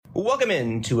Welcome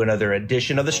into another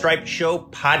edition of the Stripe Show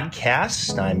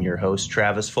podcast. I'm your host,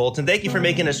 Travis Fulton. Thank you for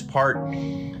making us part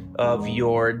of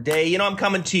your day. You know, I'm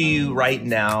coming to you right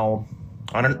now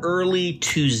on an early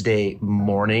Tuesday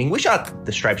morning. We shot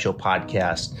the Stripe Show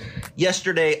podcast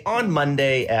yesterday on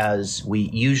Monday, as we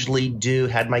usually do.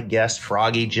 Had my guest,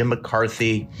 Froggy, Jim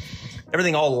McCarthy,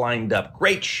 everything all lined up.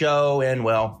 Great show, and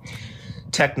well,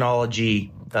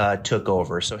 technology took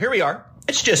over. So here we are.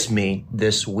 It's just me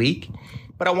this week.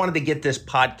 But I wanted to get this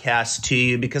podcast to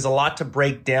you because a lot to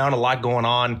break down, a lot going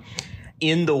on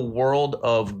in the world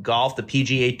of golf. The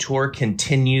PGA Tour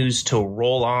continues to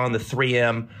roll on. The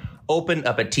 3M Open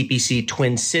up at TPC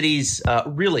Twin Cities.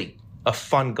 Really a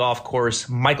fun golf course.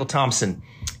 Michael Thompson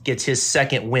gets his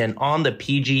second win on the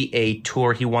PGA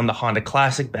Tour. He won the Honda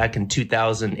Classic back in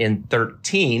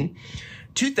 2013.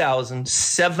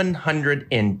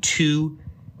 2,702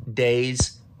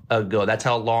 days ago. That's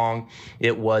how long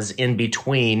it was in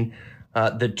between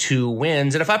the two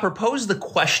wins. And if I propose the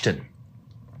question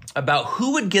about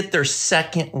who would get their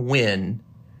second win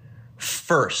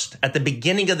first at the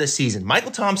beginning of the season,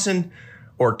 Michael Thompson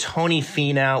or Tony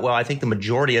Finau, well, I think the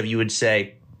majority of you would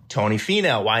say Tony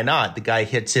Finau. Why not? The guy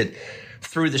hits it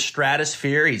through the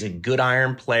stratosphere. He's a good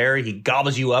iron player. He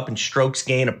gobbles you up in strokes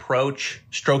gain approach,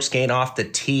 strokes gain off the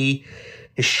tee.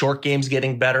 His short game's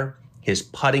getting better. His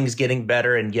putting's getting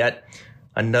better, and yet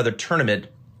another tournament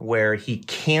where he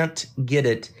can't get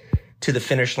it to the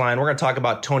finish line. We're going to talk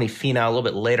about Tony Finau a little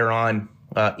bit later on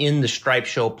in the Stripe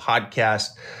Show podcast.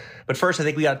 But first, I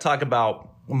think we got to talk about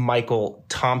Michael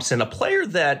Thompson, a player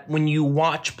that when you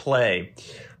watch play,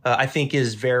 I think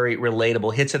is very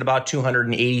relatable. Hits at about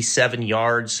 287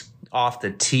 yards off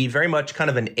the tee, very much kind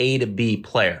of an A to B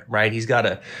player, right? He's got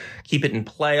to keep it in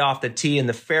play off the tee in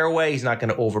the fairway. He's not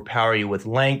going to overpower you with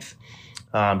length.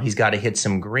 He's got to hit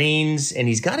some greens, and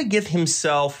he's got to give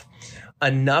himself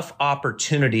enough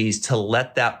opportunities to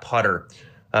let that putter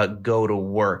go to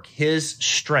work. His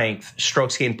strength,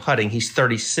 strokes gained putting, he's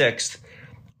 36th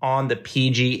on the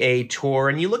PGA Tour.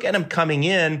 And you look at him coming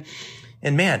in,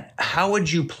 and man, how would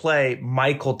you play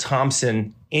Michael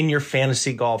Thompson in your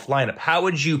fantasy golf lineup? How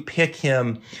would you pick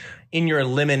him in your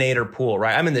eliminator pool,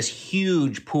 right? I'm in this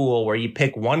huge pool where you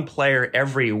pick one player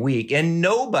every week, and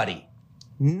nobody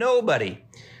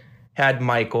had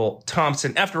Michael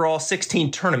Thompson. After all,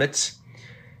 16 tournaments,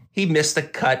 he missed the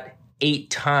cut 8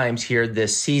 times here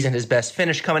this season. His best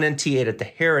finish coming in T8 at the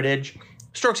Heritage.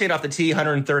 Strokes gained off the tee,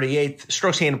 138th.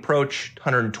 Strokes gained approach,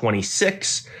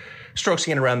 126. Strokes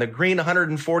gained around the green,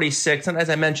 146. And as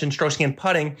I mentioned, strokes gained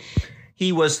putting,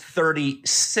 he was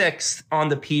 36th on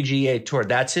the PGA Tour.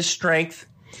 That's his strength.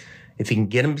 If he can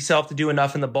get himself to do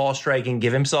enough in the ball striking,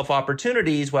 give himself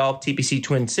opportunities, well, TPC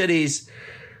Twin Cities,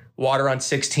 water on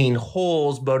 16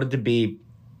 holes, voted to be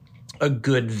a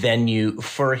good venue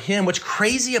for him. What's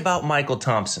crazy about Michael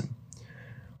Thompson,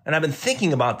 and I've been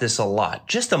thinking about this a lot,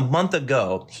 just a month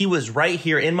ago, he was right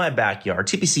here in my backyard,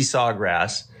 TPC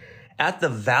Sawgrass, at the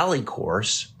Valley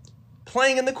course,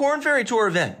 playing in the Korn Ferry Tour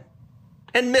event,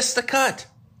 and missed the cut.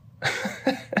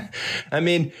 I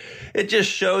mean, it just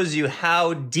shows you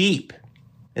how deep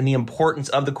in the importance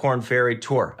of the Korn Ferry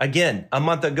Tour. Again, a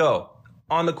month ago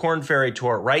on the Korn Ferry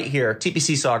Tour, right here,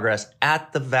 TPC Sawgrass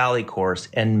at the Valley course,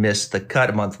 and missed the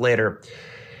cut. A month later,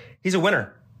 he's a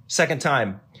winner, second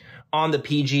time on the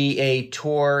PGA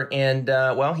Tour. And,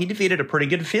 well, he defeated a pretty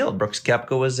good field. Brooks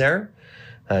Koepka was there.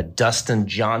 Dustin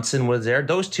Johnson was there.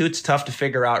 Those two, it's tough to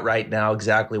figure out right now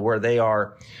exactly where they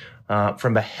are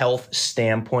from a health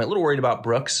standpoint. A little worried about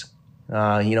Brooks.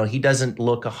 He doesn't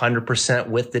look 100%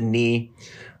 with the knee.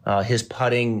 His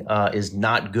putting is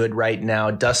not good right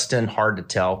now. Dustin, hard to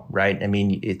tell, right? I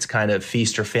mean, it's kind of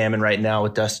feast or famine right now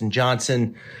with Dustin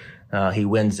Johnson. He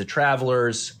wins the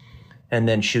Travelers and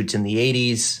then shoots in the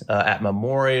 80s at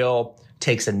Memorial,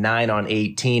 takes a 9 on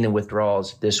 18 and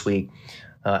withdraws this week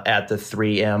at the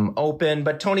 3M Open.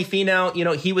 But Tony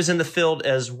Finau, he was in the field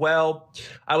as well.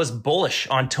 I was bullish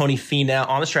on Tony Finau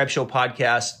on the Stripe Show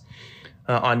podcast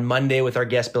on Monday with our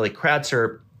guest, Billy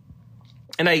Kratzer.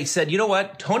 And I said, you know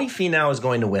what? Tony Finau is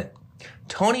going to win.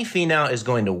 Tony Finau is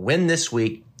going to win this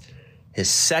week. His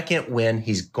second win.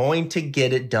 He's going to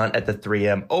get it done at the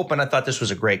 3M Open. I thought this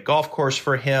was a great golf course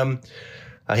for him.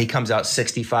 He comes out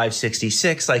 65,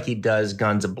 66 like he does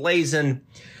guns a-blazing.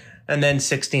 And then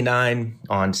 69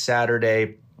 on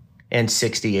Saturday and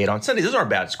 68 on Sunday. Those aren't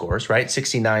bad scores, right?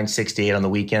 69, 68 on the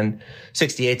weekend.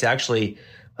 68 is actually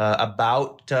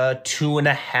about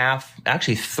 2.5,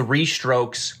 actually 3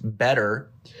 strokes better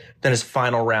than his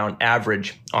final round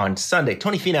average on Sunday.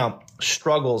 Tony Finau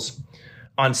struggles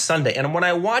on Sunday. And when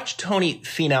I watch Tony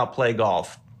Finau play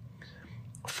golf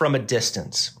from a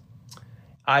distance,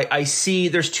 I see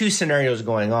there's two scenarios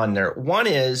going on there. One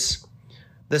is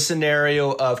the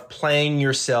scenario of playing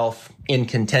yourself in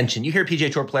contention. You hear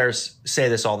PGA Tour players say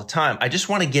this all the time. I just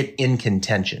want to get in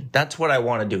contention. That's what I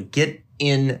want to do. Get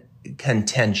in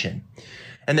contention.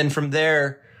 And then from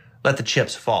there, let the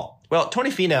chips fall. Well, Tony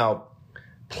Finau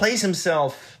plays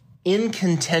himself in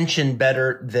contention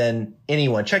better than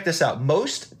anyone. Check this out.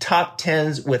 Most top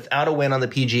 10s without a win on the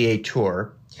PGA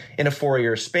Tour in a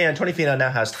 4-year span. Tony Finau now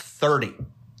has 30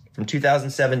 from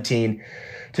 2017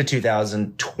 to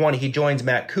 2020. He joins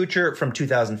Matt Kuchar from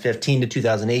 2015 to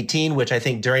 2018, which I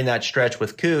think during that stretch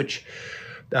with Kuch,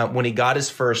 when he got his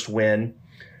first win,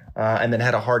 and then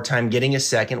had a hard time getting a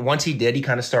second. Once he did, he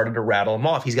kind of started to rattle him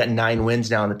off. He's got 9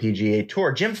 wins now on the PGA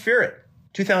Tour. Jim Furyk,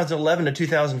 2011 to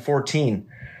 2014,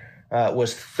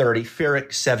 was 30.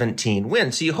 Furyk, 17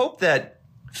 wins. So you hope that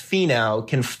Finau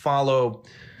can follow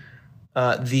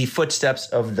the footsteps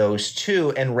of those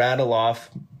two and rattle off,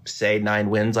 say, 9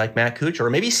 wins like Matt Kuchar, or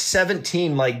maybe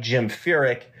 17 like Jim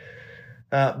Furyk.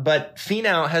 But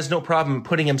Finau has no problem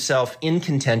putting himself in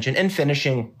contention and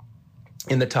finishing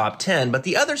in the top 10. But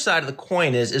the other side of the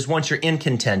coin is once you're in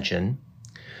contention,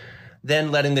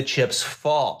 then letting the chips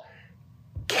fall,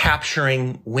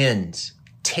 capturing wins,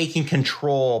 taking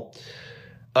control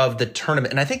of the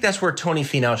tournament. And I think that's where Tony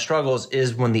Finau struggles,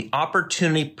 is when the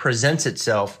opportunity presents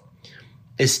itself,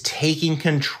 is taking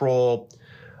control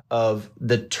of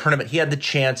the tournament. He had the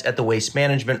chance at the Waste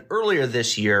Management earlier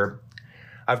this year.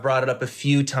 I've brought it up a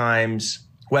few times.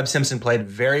 Webb Simpson played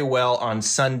very well on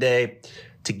Sunday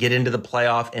to get into the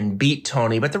playoff and beat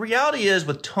Tony. But the reality is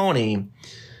with Tony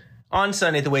on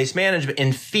Sunday at the Waste Management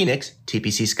in Phoenix,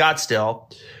 TPC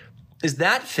Scottsdale, is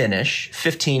that finish,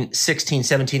 15, 16,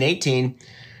 17, 18,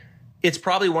 it's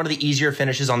probably one of the easier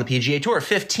finishes on the PGA Tour.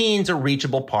 15's a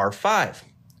reachable par 5.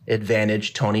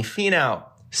 Advantage Tony Finau.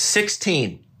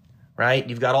 16, right?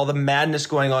 You've got all the madness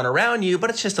going on around you, but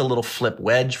it's just a little flip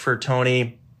wedge for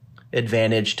Tony.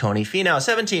 Advantage Tony Finau.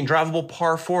 17, drivable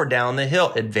par 4 down the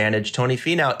hill. Advantage Tony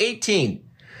Finau. 18,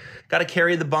 got to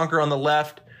carry the bunker on the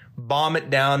left, bomb it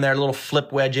down there, a little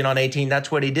flip wedge in on 18.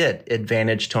 That's what he did.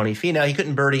 Advantage Tony Finau. He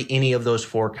couldn't birdie any of those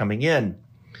 4 coming in.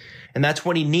 And that's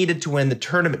what he needed to win the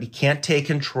tournament. He can't take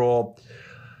control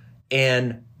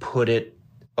and put it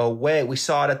away. We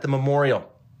saw it at the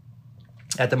Memorial.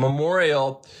 At the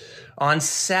Memorial on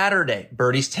Saturday,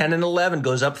 birdies 10 and 11,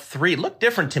 goes up 3. Looked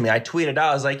different to me. I tweeted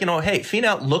out, I was like, hey,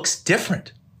 Finau looks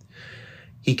different.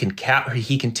 He can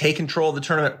take control of the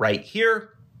tournament right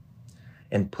here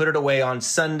and put it away on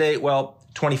Sunday. Well,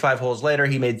 25 holes later,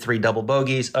 he made 3 double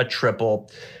bogeys, a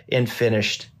triple, and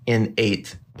finished in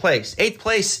 8th place. 8th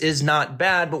place is not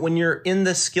bad, but when you're in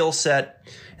the skill set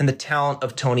and the talent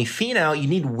of Tony Finau, you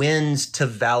need wins to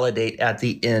validate at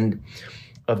the end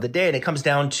of the day. And it comes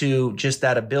down to just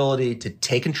that ability to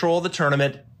take control of the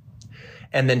tournament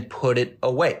and then put it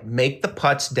away. Make the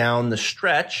putts down the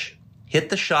stretch, hit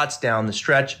the shots down the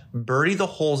stretch, birdie the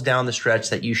holes down the stretch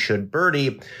that you should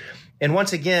birdie. And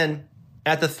once again,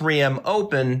 at the 3M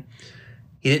Open,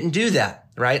 he didn't do that,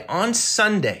 right? On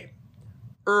Sunday,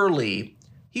 early,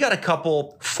 he got a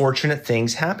couple fortunate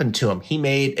things happen to him. He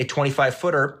made a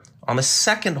 25-footer on the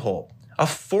 2nd hole, a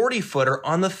 40-footer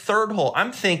on the 3rd hole.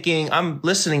 I'm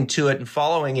listening to it and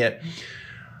following it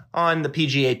on the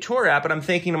PGA Tour app, and I'm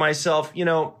thinking to myself,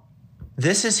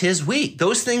 this is his week.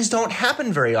 Those things don't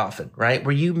happen very often, right?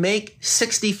 Where you make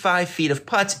 65 feet of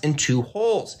putts in 2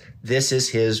 holes. This is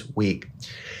his week.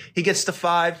 He gets to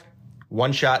 5,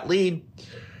 1-shot lead,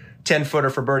 10-footer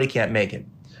for birdie, can't make it.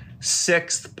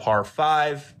 6th, par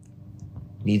 5,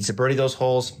 needs to birdie those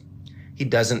holes. He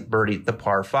doesn't birdie the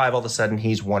par 5. All of a sudden,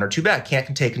 he's 1 or 2 back.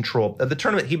 Can't take control of the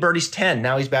tournament. He birdies 10.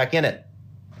 Now he's back in it.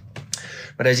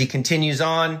 But as he continues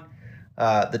on,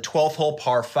 the 12th hole,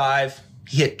 par 5,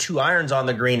 he hit 2 irons on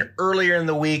the green earlier in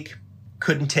the week.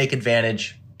 Couldn't take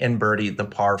advantage and birdie the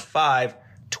par 5.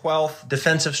 12th,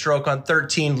 defensive stroke on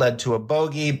 13 led to a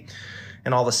bogey.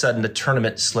 And all of a sudden, the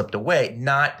tournament slipped away.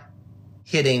 Not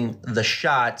hitting the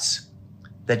shots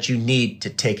that you need to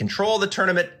take control of the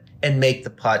tournament and make the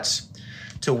putts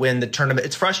to win the tournament.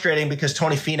 It's frustrating because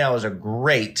Tony Finau is a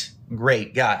great,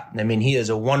 great guy. I mean, he is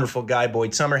a wonderful guy.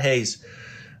 Boyd Summerhays,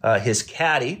 his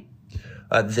caddy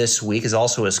this week, is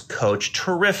also his coach.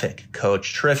 Terrific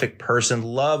coach, terrific person.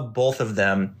 Love both of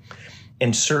them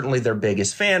and certainly their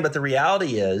biggest fan. But the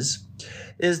reality is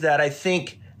that I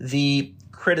think the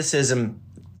criticism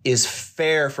is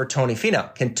fair for Tony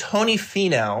Finau. Can Tony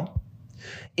Finau,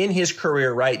 in his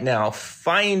career right now,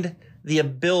 find the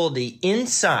ability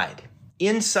inside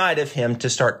of him to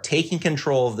start taking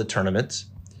control of the tournaments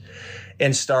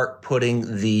and start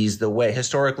putting these the way.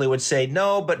 Historically would say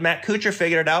no, but Matt Kuchar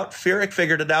figured it out. Furyk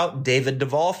figured it out. David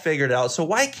Duval figured it out. So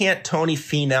why can't Tony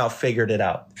Finau figure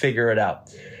it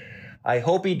out? I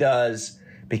hope he does,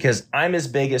 because I'm his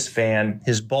biggest fan.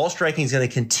 His ball striking is going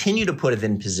to continue to put him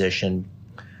in position.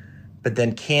 But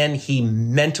then can he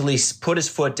mentally put his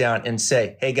foot down and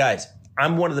say, hey, guys,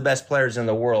 I'm one of the best players in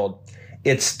the world.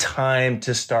 It's time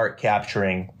to start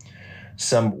capturing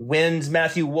some wins.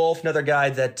 Matthew Wolff, another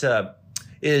guy that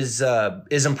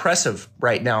is impressive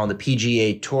right now on the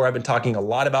PGA Tour. I've been talking a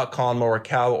lot about Colin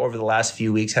Morikawa over the last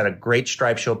few weeks. Had a great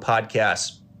Stripe Show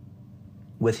podcast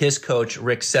with his coach,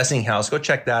 Rick Sessinghaus. Go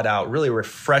check that out. Really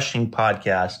refreshing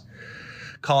podcast.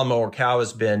 Colin Morikawa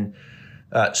has been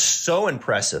so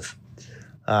impressive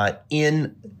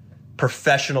in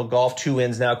professional golf. 2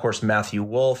 wins now. Of course, Matthew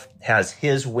Wolff has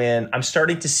his win. I'm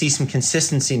starting to see some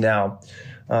consistency now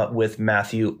with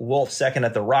Matthew Wolff. Second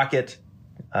at the Rocket.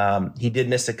 He did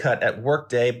miss a cut at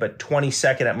Workday, but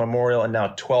 22nd at Memorial and now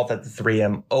 12th at the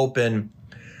 3M Open.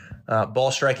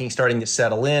 Ball striking starting to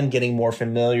settle in, getting more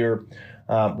familiar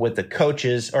with the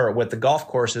coaches, or with the golf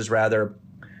courses rather.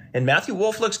 And Matthew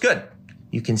Wolff looks good.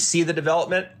 You can see the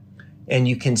development and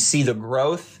you can see the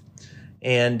growth.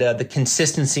 And the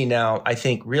consistency now, I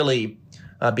think, really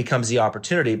becomes the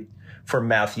opportunity for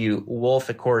Matthew Wolff.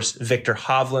 Of course, Victor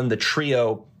Hovland, the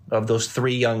trio of those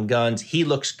 3 young guns, he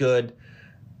looks good.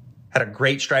 Had a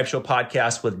great Stripe Show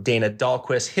podcast with Dana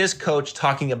Dahlquist, his coach,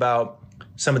 talking about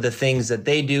some of the things that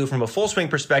they do from a full swing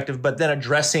perspective, but then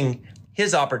addressing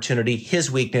his opportunity,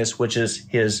 his weakness, which is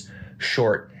his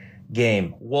short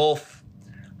game. Wolff,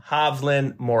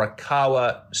 Hovland,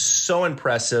 Morikawa, so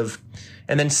impressive.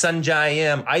 And then Sanjay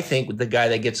M, I think the guy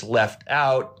that gets left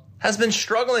out, has been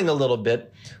struggling a little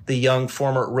bit. The young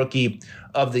former rookie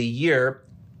of the year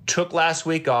took last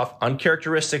week off,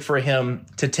 uncharacteristic for him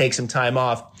to take some time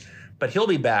off, but he'll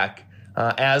be back,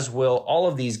 as will all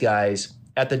of these guys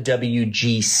at the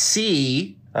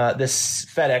WGC, this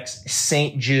FedEx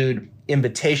St. Jude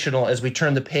Invitational, as we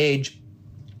turn the page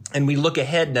and we look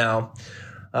ahead now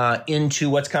into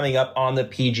what's coming up on the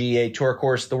PGA Tour. Of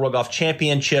course, the World Golf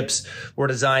Championships were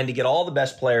designed to get all the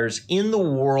best players in the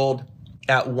world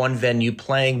at one venue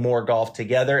playing more golf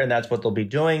together, and that's what they'll be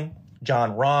doing.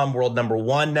 John Rahm, world number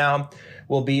 1 now,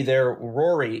 will be there.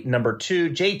 Rory, number 2,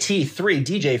 JT 3,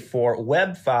 DJ 4,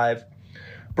 Webb 5,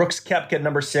 Brooks Koepka,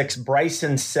 number 6,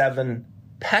 Bryson 7,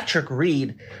 Patrick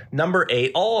Reed, number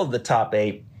 8. All of the top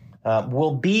 8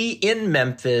 will be in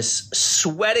Memphis,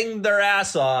 sweating their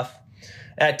ass off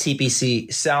at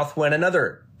TPC Southwind,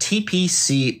 another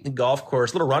TPC golf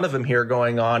course. Little run of them here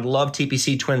going on. Love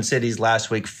TPC Twin Cities last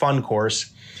week. Fun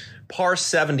course. Par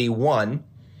 71.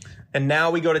 And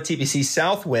now we go to TPC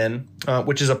Southwind,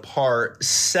 which is a par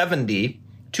 70,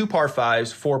 2 par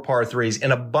 5s, 4 par 3s,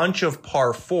 and a bunch of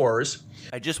par 4s.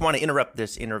 I just want to interrupt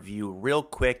this interview real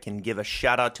quick and give a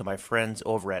shout out to my friends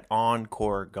over at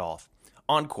Encore Golf.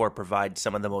 Encore provides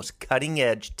some of the most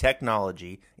cutting-edge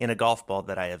technology in a golf ball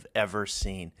that I have ever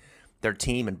seen. Their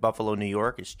team in Buffalo, New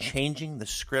York is changing the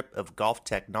script of golf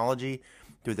technology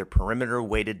through their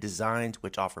perimeter-weighted designs,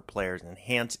 which offer players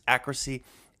enhanced accuracy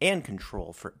and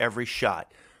control for every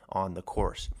shot on the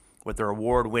course. With their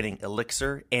award-winning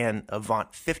Elixir and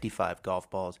Avant 55 golf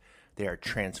balls, they are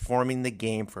transforming the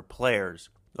game for players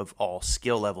of all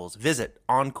skill levels. Visit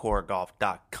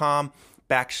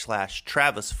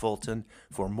encoregolf.com/Travis Fulton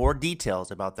for more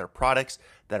details about their products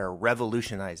that are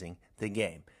revolutionizing the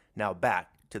game. Now back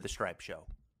to the Stripe Show.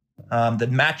 The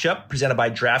matchup presented by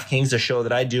DraftKings, the show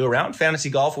that I do around fantasy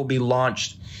golf, will be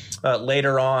launched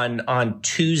later on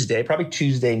Tuesday, probably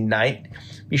Tuesday night.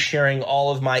 Be sharing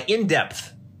all of my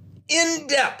in-depth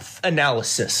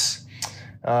analysis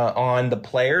on the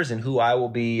players and who I will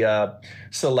be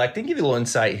selecting. Give you a little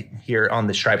insight here on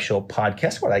the Stripe Show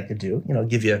podcast, what I could do.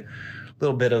 Give you a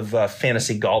little bit of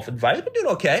fantasy golf advice. I've been doing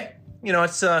okay.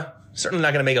 It's certainly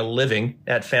not going to make a living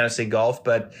at fantasy golf,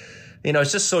 but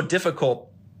it's just so difficult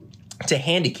to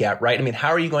handicap, right? I mean, how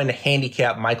are you going to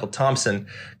handicap Michael Thompson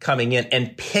coming in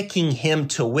and picking him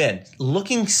to win?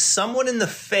 Looking someone in the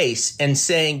face and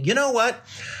saying, you know what?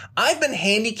 I've been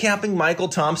handicapping Michael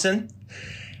Thompson,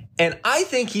 and I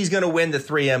think he's going to win the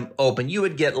 3M Open. You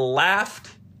would get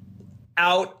laughed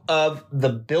out of the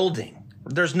building.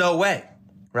 There's no way,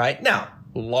 right? Now,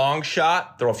 long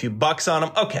shot, throw a few bucks on him.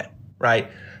 Okay,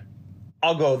 right?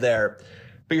 I'll go there.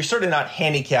 But you're certainly not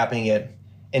handicapping it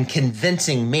and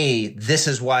convincing me this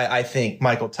is why I think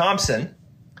Michael Thompson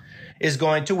is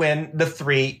going to win the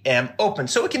 3M Open.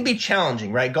 So it can be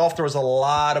challenging, right? Golf throws a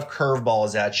lot of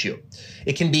curveballs at you.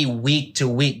 It can be week to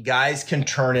week. Guys can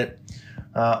turn it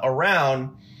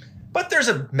around. But there's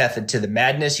a method to the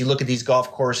madness. You look at these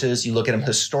golf courses, you look at them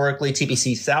historically,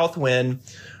 TPC Southwind.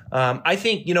 I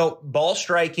think, ball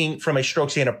striking from a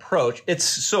strokes gain approach, it's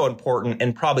so important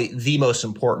and probably the most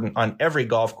important on every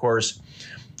golf course.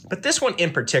 But this one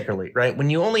in particular, right? When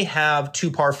you only have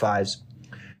 2 par 5s,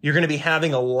 you're going to be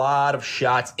having a lot of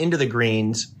shots into the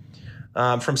greens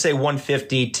from, say,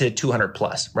 150 to 200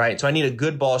 plus, right? So I need a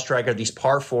good ball striker, these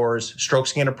par 4s,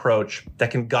 strokes gain approach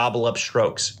that can gobble up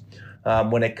strokes.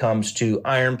 When it comes to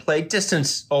iron play,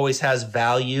 distance always has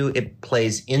value. It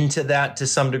plays into that to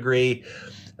some degree.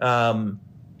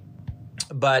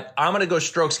 But I'm going to go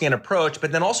strokes gain approach,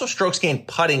 but then also strokes gain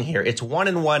putting here. It's 1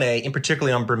 and 1A, and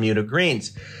particularly on Bermuda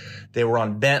greens. They were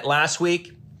on Bent last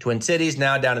week, Twin Cities,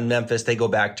 now down in Memphis. They go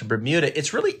back to Bermuda.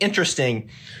 It's really interesting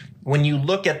when you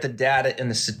look at the data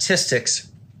and the statistics,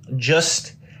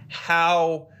 just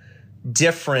how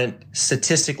different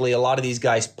statistically a lot of these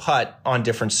guys putt on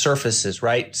different surfaces,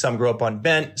 right? Some grow up on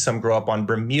Bent, some grow up on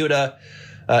Bermuda,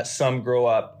 some grow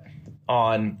up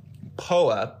on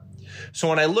POA. So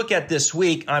when I look at this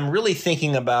week, I'm really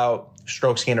thinking about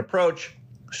strokes gain approach,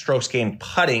 strokes gain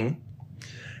putting,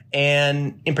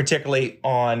 and in particularly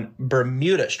on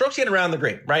Bermuda. Strokes gain around the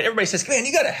green, right? Everybody says, man,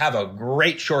 you got to have a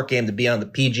great short game to be on the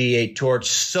PGA Tour. It's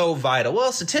so vital.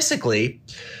 Well, statistically,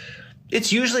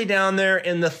 it's usually down there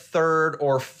in the 3rd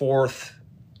or 4th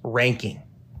ranking.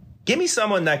 Give me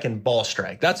someone that can ball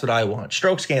strike. That's what I want.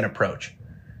 Strokes gain approach.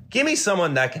 Give me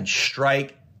someone that can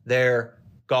strike their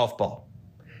golf ball.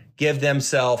 Give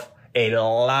themselves a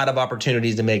lot of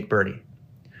opportunities to make birdie.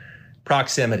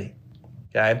 Proximity.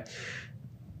 Okay.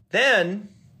 Then,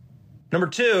 number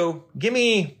 2, give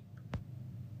me,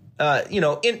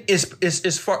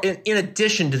 in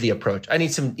addition to the approach, I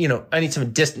need some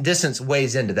distance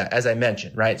weighs into that, as I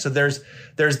mentioned, right? So there's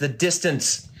the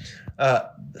distance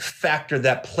factor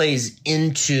that plays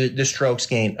into the strokes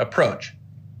gain approach.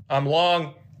 I'm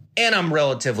long and I'm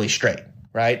relatively straight,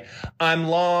 right? I'm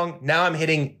long. Now I'm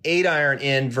hitting 8 iron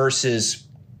in versus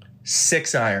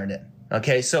 6 iron in.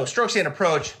 Okay. So strokes gain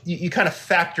approach, you kind of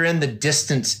factor in the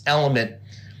distance element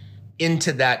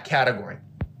into that category.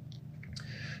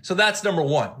 So that's number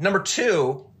 1. Number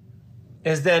 2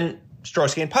 is then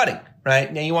strokes gain putting,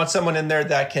 right? Now you want someone in there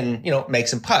that can, make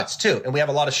some putts too. And we have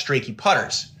a lot of streaky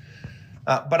putters.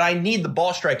 But I need the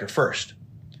ball striker first.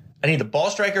 And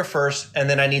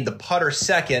then I need the putter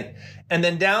second. And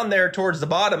then down there towards the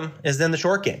bottom is then the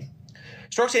short game.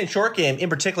 Strokes gain short game, in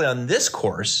particular on this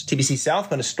course, TPC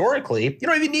Southwind historically, you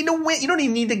don't even need to win. You don't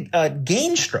even need to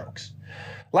gain strokes.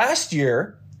 Last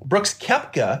year, Brooks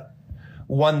Koepka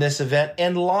won this event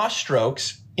and lost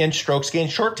strokes in strokes gain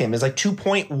short game. It's like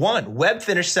 2.1. Webb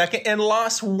finished second and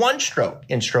lost 1 stroke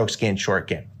in strokes gain short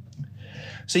game.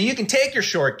 So you can take your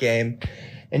short game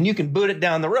and you can boot it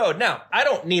down the road. Now, I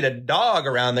don't need a dog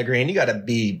around the green. You got to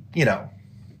be,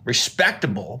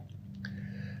 respectable.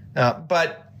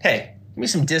 But hey, give me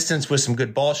some distance with some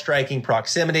good ball striking,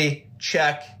 proximity,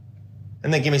 check,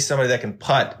 and then give me somebody that can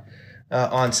putt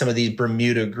on some of these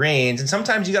Bermuda greens. And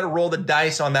sometimes you got to roll the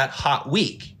dice on that hot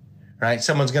week, right?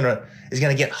 Someone's is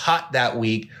going to get hot that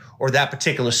week, or that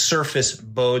particular surface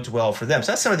bodes well for them.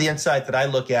 So that's some of the insight that I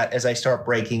look at as I start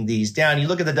breaking these down. You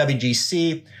look at the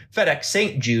WGC-FedEx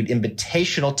St. Jude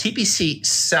Invitational TPC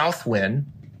Southwind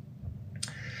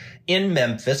in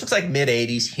Memphis. Looks like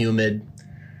mid-80s, humid,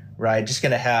 right? Just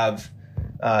going to have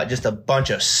just a bunch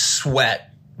of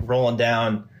sweat rolling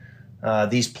down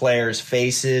these players'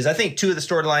 faces. I think 2 of the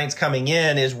storylines coming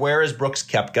in is, where is Brooks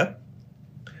Koepka?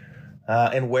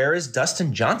 And where is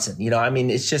Dustin Johnson?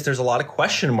 It's just, there's a lot of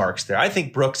question marks there. I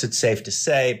think Brooks, it's safe to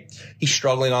say, he's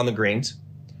struggling on the greens.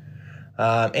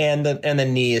 And the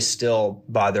knee is still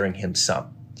bothering him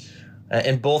some.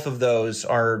 And both of those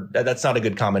that's not a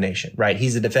good combination, right?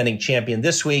 He's the defending champion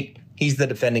this week. He's the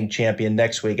defending champion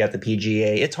next week at the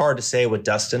PGA. It's hard to say with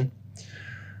Dustin.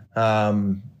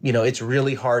 It's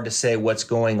really hard to say what's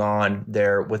going on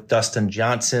there with Dustin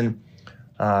Johnson.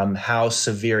 How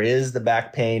severe is the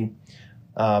back pain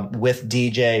with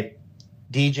DJ?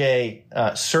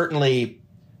 DJ certainly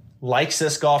likes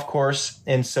this golf course,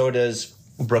 and so does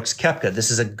Brooks Koepka.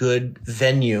 This is a good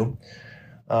venue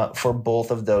for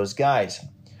both of those guys.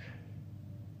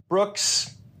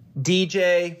 Brooks,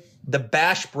 DJ, the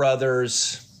Bash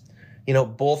brothers,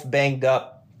 both banged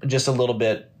up just a little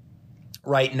bit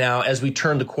right now as we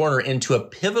turn the corner into a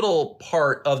pivotal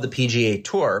part of the PGA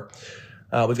Tour.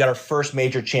 We've got our first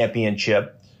major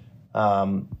championship,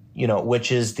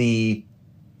 which is the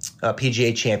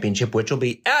PGA Championship, which will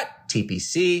be at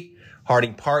TPC,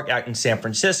 Harding Park out in San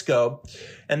Francisco.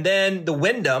 And then the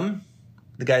Wyndham,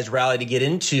 the guys rally to get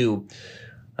into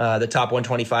the top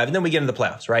 125, and then we get into the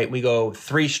playoffs, right? We go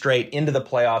 3 straight into the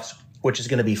playoffs, which is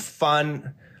going to be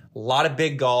fun. A lot of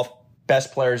big golf.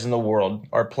 Best players in the world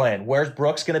are playing. Where's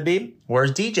Brooks going to be?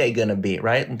 Where's DJ going to be,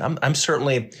 right? I'm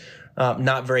certainly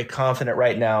not very confident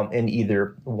right now in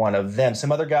either one of them.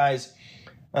 Some other guys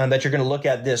that you're going to look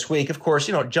at this week, of course,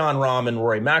 Jon Rahm and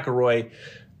Rory McIlroy.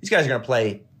 These guys are going to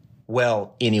play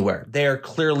well anywhere. They are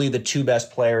clearly the 2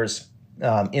 best players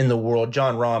in the world.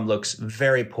 Jon Rahm looks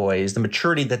very poised. The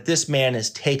maturity that this man has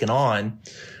taken on,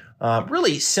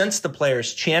 really since the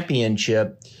Players'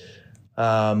 Championship,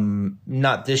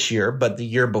 not this year, but the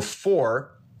year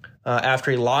before, after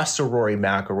he lost to Rory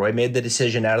McIlroy, made the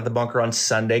decision out of the bunker on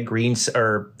Sunday,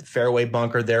 fairway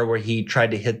bunker there where he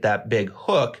tried to hit that big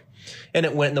hook, and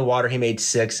it went in the water. He made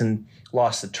 6 and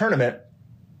lost the tournament.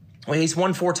 Well, he's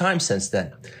won 4 times since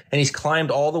then, and he's climbed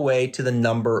all the way to the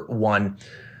number 1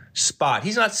 spot.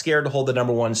 He's not scared to hold the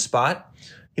number 1 spot.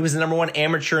 He was the number 1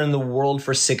 amateur in the world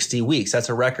for 60 weeks. That's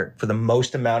a record for the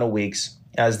most amount of weeks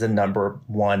as the number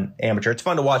 1 amateur. It's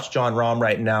fun to watch Jon Rahm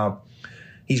right now.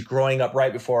 He's growing up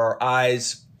right before our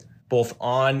eyes, both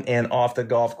on and off the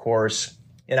golf course.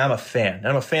 And I'm a fan.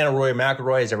 I'm a fan of Rory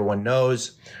McIlroy, as everyone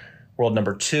knows, world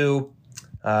number 2.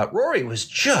 Rory was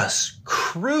just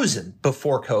cruising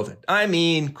before COVID. I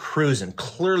mean, cruising.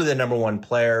 Clearly the number 1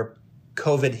 player.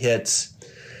 COVID hits,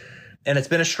 and it's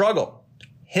been a struggle.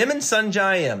 Him and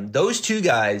Sanjay M, those 2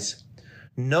 guys,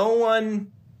 no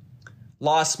one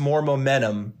lost more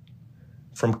momentum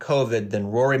from COVID than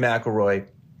Rory McIlroy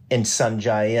and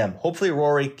Sanjay M. Hopefully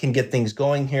Rory can get things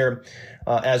going here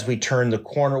as we turn the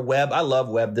corner. Webb, I love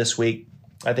Webb this week.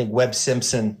 I think Webb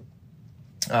Simpson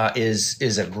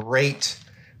is a great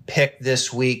pick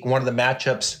this week. One of the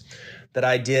matchups that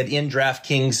I did in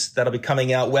DraftKings that'll be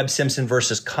coming out, Webb Simpson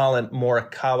versus Colin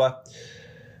Morikawa.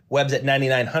 Webb's at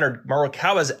 9,900.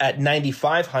 Morikawa's at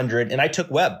 9,500, and I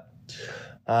took Webb.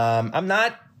 I'm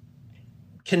not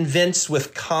convinced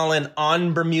with Colin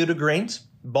on Bermuda greens.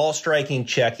 Ball striking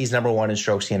check. He's number 1 in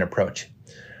strokes gained approach.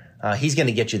 He's going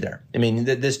to get you there. I mean,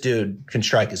 this dude can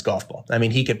strike his golf ball. I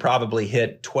mean, he could probably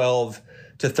hit 12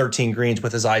 to 13 greens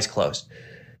with his eyes closed.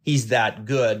 He's that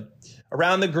good.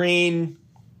 Around the green,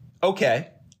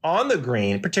 okay. On the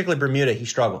green, particularly Bermuda, he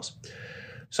struggles.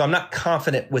 So I'm not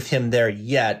confident with him there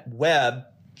yet. Webb,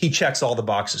 he checks all the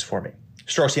boxes for me.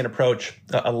 Strokes gained approach,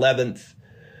 11th.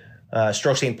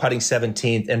 Strokes gained putting,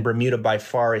 17th. And Bermuda by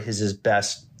far is his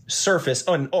best surface.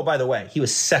 Oh, and by the way, he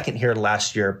was 2nd here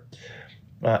last year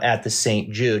at the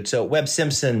St. Jude. So Webb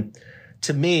Simpson,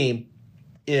 to me,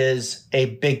 is a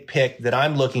big pick that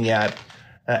I'm looking at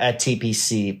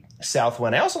TPC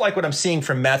Southwind. I also like what I'm seeing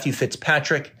from Matthew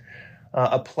Fitzpatrick,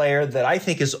 a player that I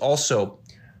think is also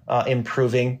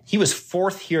improving. He was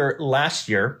 4th here last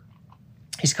year.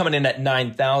 He's coming in at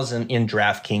 9,000 in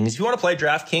DraftKings. If you want to play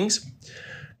DraftKings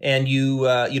and you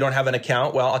don't have an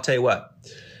account, well, I'll tell you what.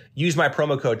 Use my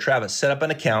promo code Travis. Set up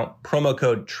an account, promo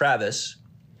code Travis,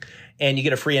 and you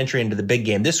get a free entry into the big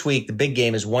game. This week, the big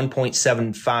game is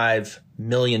 1.75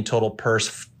 million total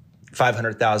purse,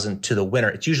 500,000 to the winner.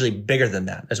 It's usually bigger than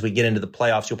that. As we get into the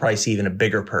playoffs, you'll probably see even a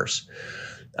bigger purse.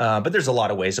 But there's a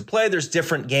lot of ways to play. There's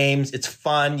different games. It's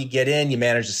fun. You get in, you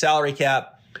manage the salary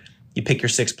cap, you pick your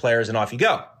 6 players, and off you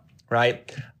go,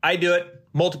 right? I do it.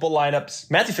 Multiple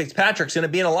lineups. Matthew Fitzpatrick's going to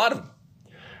be in a lot of them.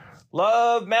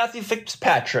 Love Matthew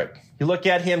Fitzpatrick. You look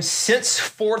at him since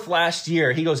 4th last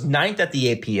year. He goes 9th at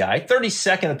the API,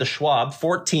 32nd at the Schwab,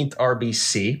 14th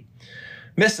RBC.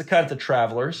 Missed the cut at the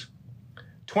Travelers,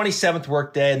 27th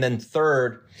workday, and then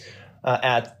 3rd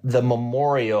at the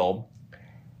Memorial.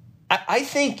 I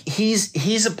think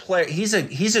he's a player. He's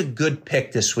a good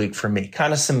pick this week for me.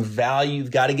 Kind of some value.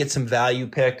 You've got to get some value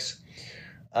picks.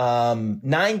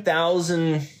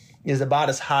 9,000 is about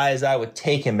as high as I would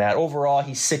take him at. Overall,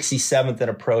 he's 67th in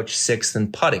approach, 6th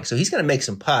in putting. So he's going to make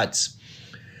some putts.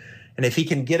 And if he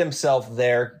can get himself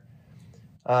there,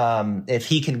 if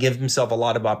he can give himself a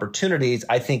lot of opportunities,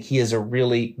 I think he is a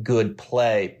really good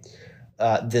play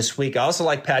this week. I also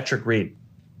like Patrick Reed.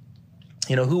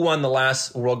 You know, who won the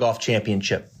last World Golf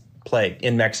Championship played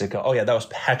in Mexico? Oh, yeah, that was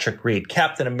Patrick Reed,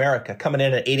 Captain America, coming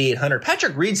in at 8,800.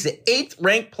 Patrick Reed's the 8th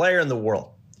ranked player in the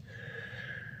world.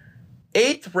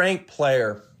 8th ranked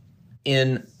player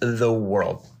in the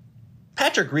world.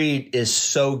 Patrick Reed is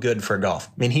so good for golf.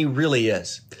 I mean, he really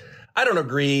is. I don't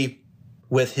agree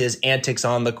with his antics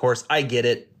on the course. I get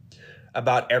it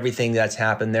about everything that's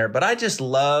happened there, but I just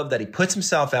love that he puts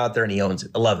himself out there and he owns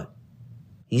it. I love it.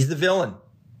 He's the villain.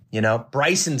 You know,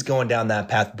 Bryson's going down that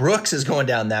path. Brooks is going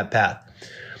down that path.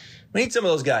 We need some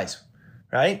of those guys,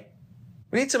 right?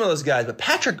 We need some of those guys, but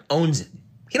Patrick owns it.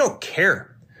 He don't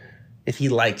care if he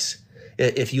likes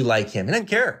if you like him. He doesn't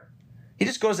care. He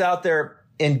just goes out there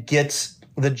and gets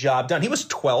the job done. He was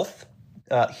 12th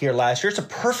here last year. It's a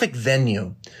perfect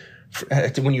venue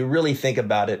when you really think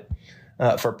about it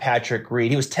for Patrick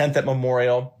Reed. He was 10th at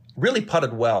Memorial, really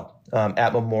putted well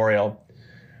at Memorial,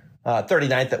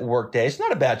 39th at Workday. It's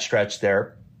not a bad stretch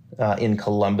there in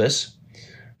Columbus.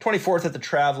 24th at the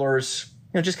Travelers,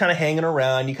 just kind of hanging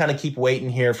around. You kind of keep waiting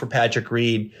here for Patrick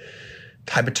Reed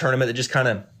type of tournament that just kind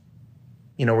of,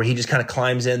 where he just kind of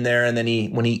climbs in there, and then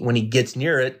when he gets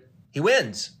near it, he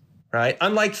wins, right?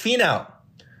 Unlike Finau,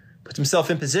 puts himself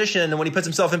in position, and when he puts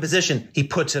himself in position, he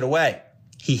puts it away.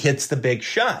 He hits the big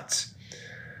shots.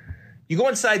 You go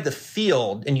inside the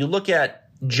field and you look at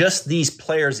just these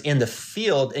players in the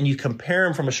field and you compare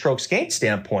them from a strokes gained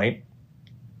standpoint.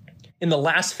 In the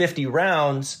last 50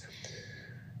 rounds,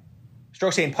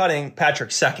 strokes gained putting,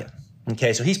 Patrick's second.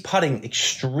 Okay, so he's putting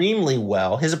extremely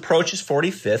well. His approach is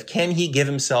 45th. Can he give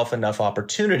himself enough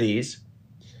opportunities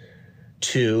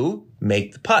to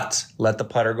make the putts, let the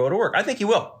putter go to work? I think he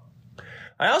will.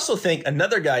 I also think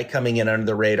another guy coming in under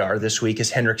the radar this week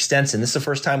is Henrik Stenson. This is the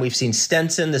first time we've seen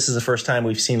Stenson. This is the first time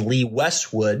we've seen Lee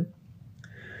Westwood.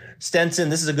 Stenson,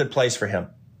 this is a good place for him.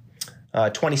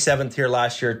 27th here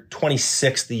last year,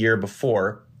 26th the year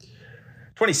before.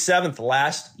 27th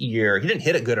last year. He didn't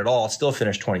hit it good at all. Still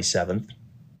finished 27th.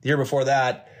 The year before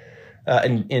that,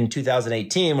 in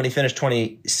 2018, when he finished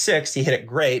 26th, he hit it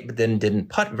great, but then didn't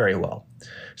putt very well.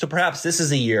 So perhaps this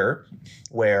is a year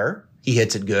where he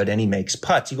hits it good and he makes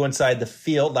putts. You go inside the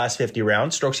field, last 50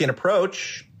 rounds, strokes gained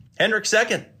approach. Henrik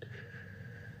second.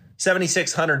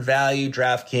 7,600 value,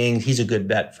 DraftKings. He's a good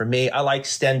bet for me. I like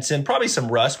Stenson. Probably some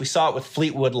rust. We saw it with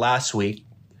Fleetwood last week.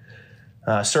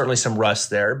 Certainly some rust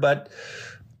there. But,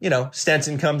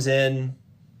 Stenson comes in.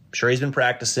 I'm sure he's been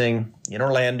practicing in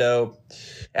Orlando,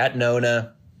 at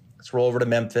Nona. Let's roll over to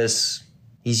Memphis.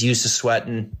 He's used to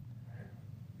sweating.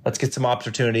 Let's get some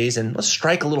opportunities and let's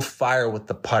strike a little fire with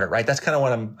the putter, right? That's kind of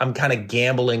what I'm kind of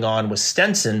gambling on with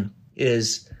Stenson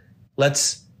is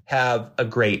let's have a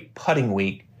great putting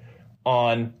week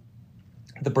on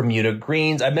the Bermuda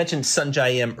greens. I mentioned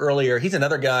Sanjay M earlier. He's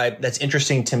another guy that's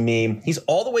interesting to me. He's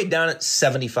all the way down at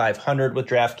 7,500 with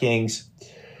DraftKings.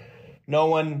 No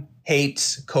one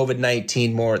hates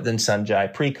COVID-19 more than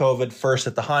Sanjay. Pre-COVID, first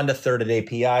at the Honda, third at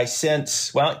API.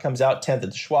 Since, it comes out 10th at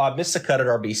the Schwab, missed a cut at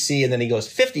RBC, and then he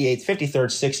goes 58th,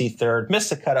 53rd, 63rd,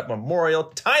 missed a cut at Memorial.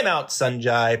 Timeout,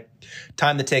 Sanjay.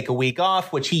 Time to take a week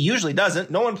off, which he usually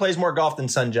doesn't. No one plays more golf than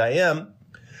Sanjay M.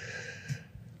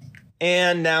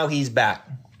 And now he's back.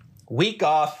 Week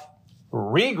off,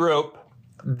 regroup.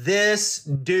 This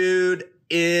dude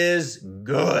is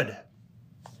good.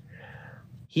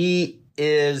 He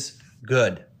is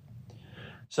good.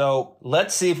 So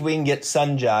let's see if we can get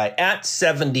Sanjay at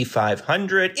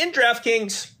 7,500 in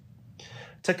DraftKings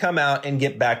to come out and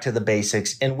get back to the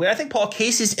basics. And I think Paul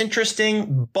Casey's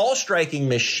interesting. Ball striking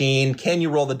machine. Can you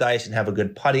roll the dice and have a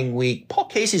good putting week? Paul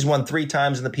Casey's won 3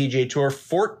 times in the PGA Tour,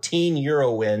 14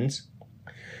 Euro wins.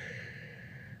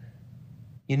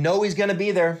 He's going to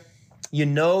be there.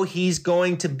 He's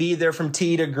going to be there from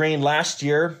tee to green. Last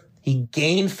year, he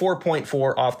gained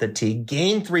 4.4 off the tee,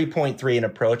 gained 3.3 in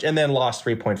approach, and then lost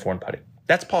 3.4 in putting.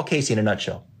 That's Paul Casey in a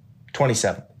nutshell.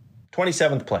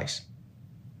 27th place.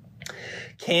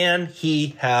 Can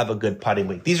he have a good putting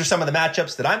week? These are some of the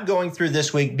matchups that I'm going through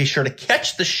this week. Be sure to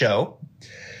catch the show.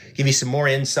 Give you some more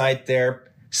insight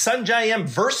there. Sanjay M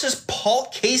versus Paul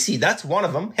Casey. That's one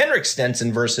of them. Henrik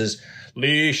Stenson versus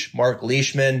Mark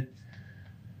Leishman.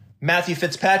 Matthew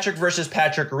Fitzpatrick versus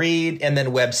Patrick Reed, and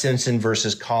then Webb Simpson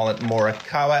versus Colin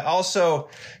Morikawa. Also,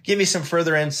 give you some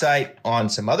further insight on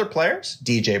some other players.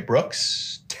 DJ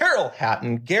Brooks, Terrell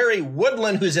Hatton, Gary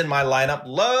Woodland, who's in my lineup.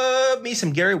 Love me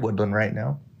some Gary Woodland right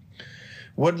now.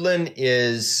 Woodland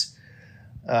is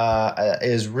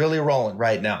really rolling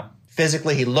right now.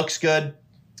 Physically, he looks good.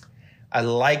 I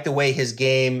like the way his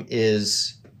game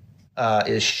is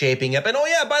shaping up. And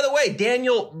by the way,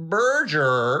 Daniel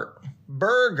Berger,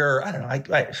 I don't know.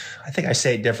 I think I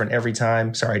say it different every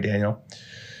time. Sorry, Daniel.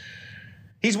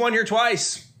 He's won here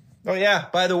twice. Oh yeah,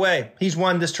 by the way, he's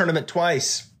won this tournament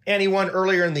twice. And he won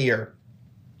earlier in the year.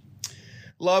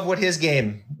 Love where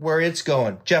it's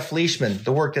going. Jeff Leishman,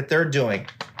 the work that they're doing.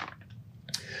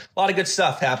 A lot of good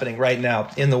stuff happening right now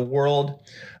in the world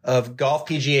of golf.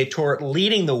 PGA Tour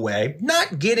leading the way.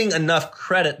 Not getting enough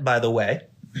credit, by the way,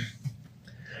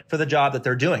 for the job that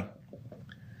they're doing.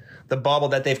 The bubble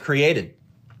that they've created.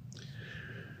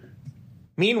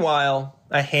 Meanwhile,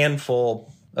 a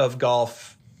handful of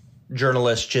golf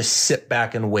journalists just sit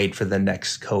back and wait for the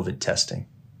next COVID testing.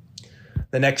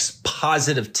 The next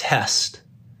positive test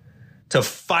to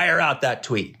fire out that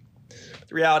tweet.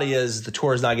 The reality is the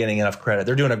tour is not getting enough credit.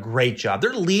 They're doing a great job.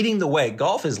 They're leading the way.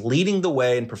 Golf is leading the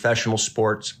way in professional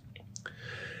sports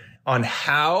on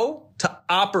how to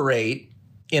operate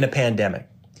in a pandemic.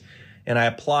 And I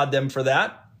applaud them for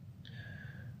that.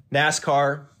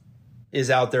 NASCAR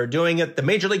is out there doing it. The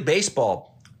Major League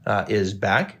Baseball is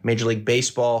back. Major League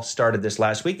Baseball started this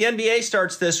last week. The NBA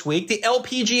starts this week. The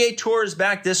LPGA Tour is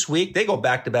back this week. They go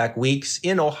back-to-back weeks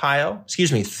in Ohio.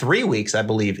 3 weeks, I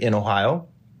believe, in Ohio.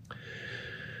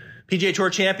 PGA Tour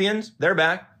champions, they're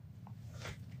back.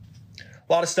 A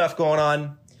lot of stuff going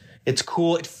on. It's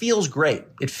cool. It feels great.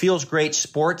 It feels great.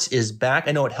 Sports is back.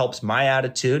 I know it helps my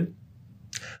attitude.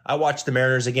 I watched the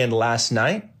Mariners again last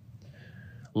night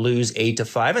lose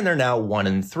 8-5, and they're now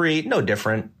 1-3. No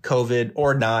different, COVID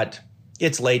or not.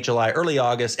 It's late July, early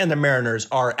August, and the Mariners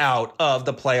are out of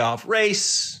the playoff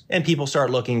race. And people start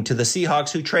looking to the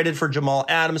Seahawks, who traded for Jamal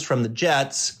Adams from the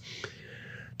Jets.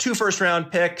 2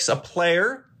 first-round picks, a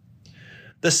player,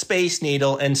 the Space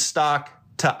Needle, and stock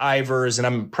to Ivers, and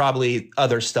I'm probably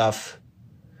other stuff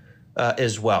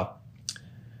as well.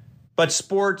 But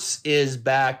sports is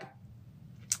back.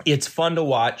 It's fun to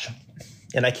watch,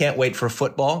 and I can't wait for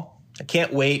football. I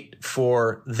can't wait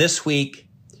for this week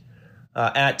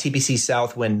at TPC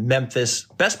South when Memphis,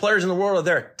 best players in the world are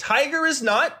there. Tiger is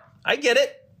not. I get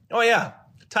it. Oh, yeah.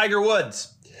 Tiger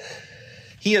Woods.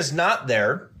 He is not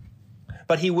there,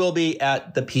 but he will be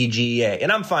at the PGA,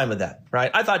 and I'm fine with that, right?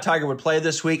 I thought Tiger would play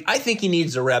this week. I think he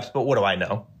needs the reps, but what do I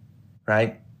know,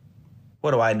 right?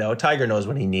 What do I know? Tiger knows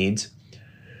what he needs.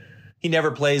 He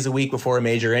never plays the week before a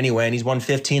major anyway, and he's won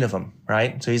 15 of them,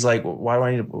 right? So he's like, why do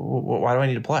I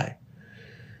need to play?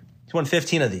 He's won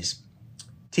 15 of these.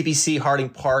 TPC Harding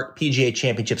Park PGA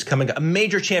Championships coming up,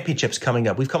 major championships coming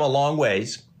up. We've come a long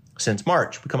ways since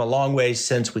March. We've come a long ways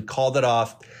since we called it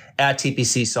off at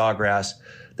TPC Sawgrass.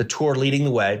 The tour leading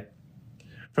the way.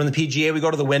 From the PGA, we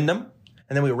go to the Wyndham,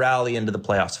 and then we rally into the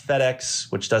playoffs.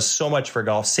 FedEx, which does so much for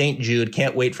golf. St. Jude,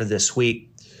 can't wait for this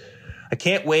week. I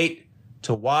can't wait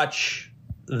to watch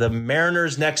the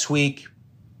Mariners next week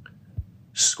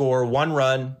score 1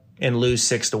 run and lose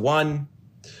 6-1.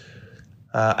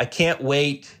 I can't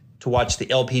wait to watch the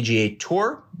LPGA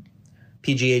Tour,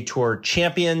 PGA Tour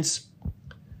champions. I'm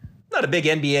not a big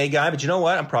NBA guy, but you know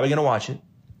what? I'm probably going to watch it.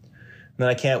 And then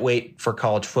I can't wait for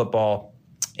college football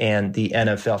and the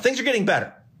NFL. Things are getting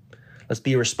better. Let's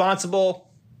be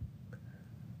responsible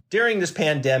during this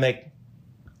pandemic.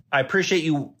 I appreciate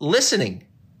you listening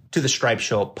to the Stripe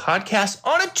Show podcast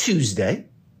on a Tuesday.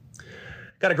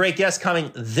 Got a great guest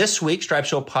coming this week, Stripe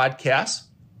Show podcast.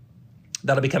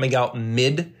 That'll be coming out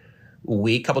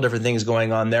mid-week. Couple different things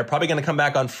going on there. Probably going to come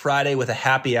back on Friday with a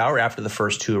happy hour after the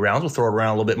first 2 rounds. We'll throw it around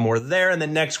a little bit more there. And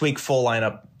then next week, full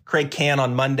lineup. Craig Can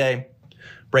on Monday,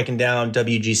 breaking down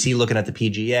WGC, looking at the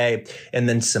PGA, and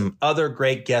then some other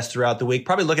great guests throughout the week.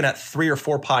 Probably looking at 3 or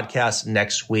 4 podcasts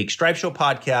next week. Stripe Show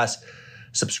podcast.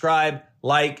 Subscribe,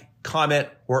 like, comment.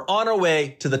 We're on our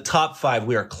way to the top 5.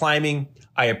 We are climbing.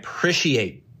 I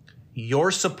appreciate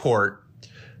your support.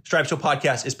 Stripe Show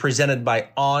podcast is presented by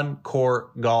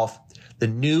Encore Golf. The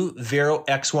new Vero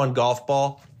X1 golf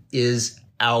ball is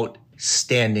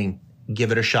outstanding.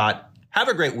 Give it a shot. Have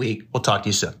a great week. We'll talk to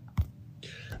you soon.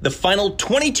 The final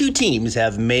 22 teams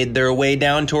have made their way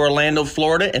down to Orlando,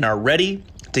 Florida, and are ready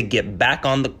to get back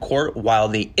on the court. While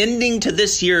the ending to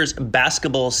this year's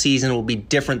basketball season will be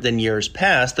different than years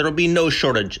past, there will be no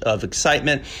shortage of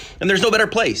excitement, and there's no better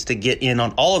place to get in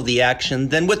on all of the action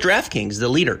than with DraftKings, the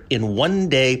leader in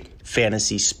one-day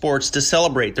fantasy sports. To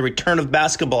celebrate the return of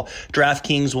basketball,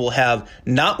 DraftKings will have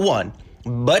not one,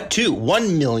 but 2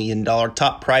 $1 million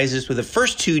top prizes for the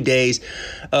first 2 days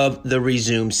of the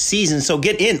resumed season. So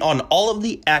get in on all of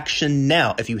the action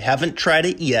now. If you haven't tried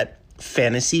it yet,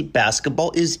 fantasy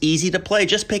basketball is easy to play.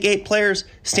 Just pick 8 players,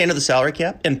 stand to the salary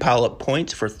cap, and pile up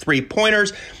points for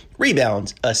 3-pointers,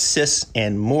 rebounds, assists,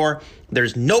 and more.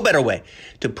 There's no better way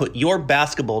to put your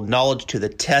basketball knowledge to the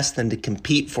test than to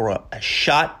compete for a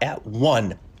shot at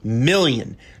 $1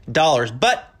 million.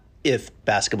 But if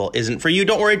basketball isn't for you,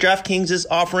 don't worry. DraftKings is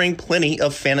offering plenty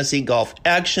of fantasy golf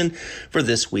action for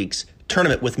this week's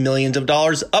tournament with millions of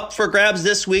dollars up for grabs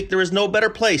this week. There is no better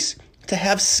place to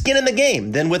have skin in the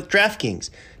game than with DraftKings.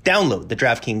 Download the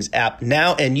DraftKings app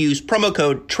now and use promo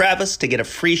code Travis to get a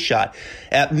free shot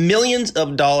at millions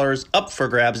of dollars up for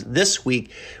grabs this week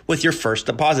with your first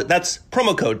deposit. That's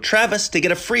promo code Travis to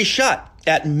get a free shot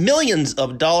at millions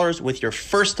of dollars with your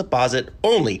first deposit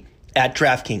only at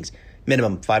DraftKings.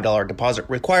 Minimum $5 deposit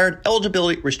required.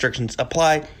 Eligibility restrictions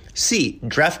apply. See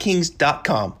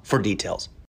DraftKings.com for details.